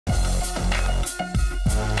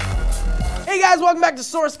Hey guys, welcome back to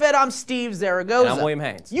SourceFED. I'm Steve Zaragoza. And I'm William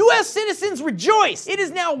Haynes. U.S. citizens rejoice! It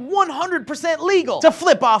is now 100% legal to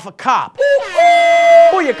flip off a cop.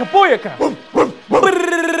 Booyaka, booyaka.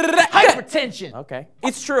 Hypertension. Okay.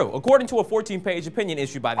 It's true. According to a 14-page opinion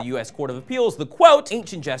issued by the U.S. Court of Appeals, the quote,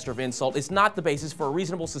 ancient gesture of insult is not the basis for a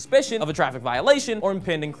reasonable suspicion of a traffic violation or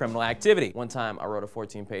impending criminal activity. One time I wrote a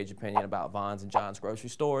 14-page opinion about Vons and John's grocery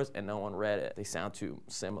stores and no one read it. They sound too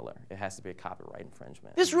similar. It has to be a copyright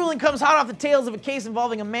infringement. This ruling comes hot off the tails of a case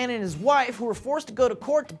involving a man and his wife who were forced to go to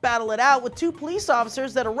court to battle it out with two police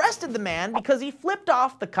officers that arrested the man because he flipped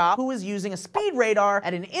off the cop who was using a speed radar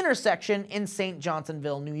at an intersection in St.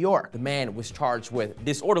 Johnsonville, New York. The man was charged with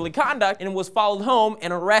disorderly conduct and was followed home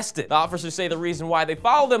and arrested. The officers say the reason why they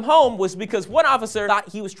followed him home was because one officer thought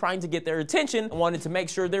he was trying to get their attention and wanted to make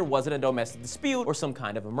sure there wasn't a domestic dispute or some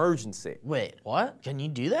kind of emergency. Wait, what? Can you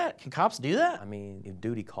do that? Can cops do that? I mean, if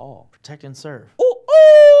duty call. Protect and serve. Ooh,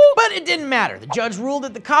 ooh. But it didn't matter. The judge ruled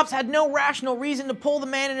that the cops had no rational reason to pull the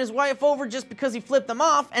man and his wife over just because he flipped them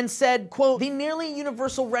off and said, quote, the nearly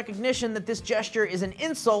universal recognition that this gesture is an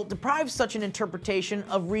insult deprives such an interpretation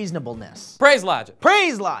of reasonableness. Praise logic.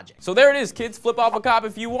 Praise logic. So there it is, kids. Flip off a cop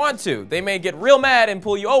if you want to. They may get real mad and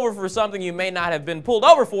pull you over for something you may not have been pulled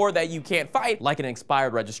over for that you can't fight, like an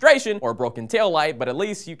expired registration or a broken taillight, but at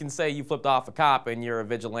least you can say you flipped off a cop and you're a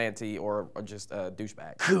vigilante or just a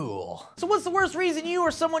douchebag. Cool. So what's the worst reason you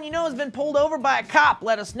or someone you know has been pulled over by a cop?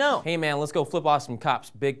 Let us know. Hey man, let's go flip off some cops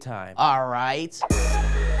big time. All right.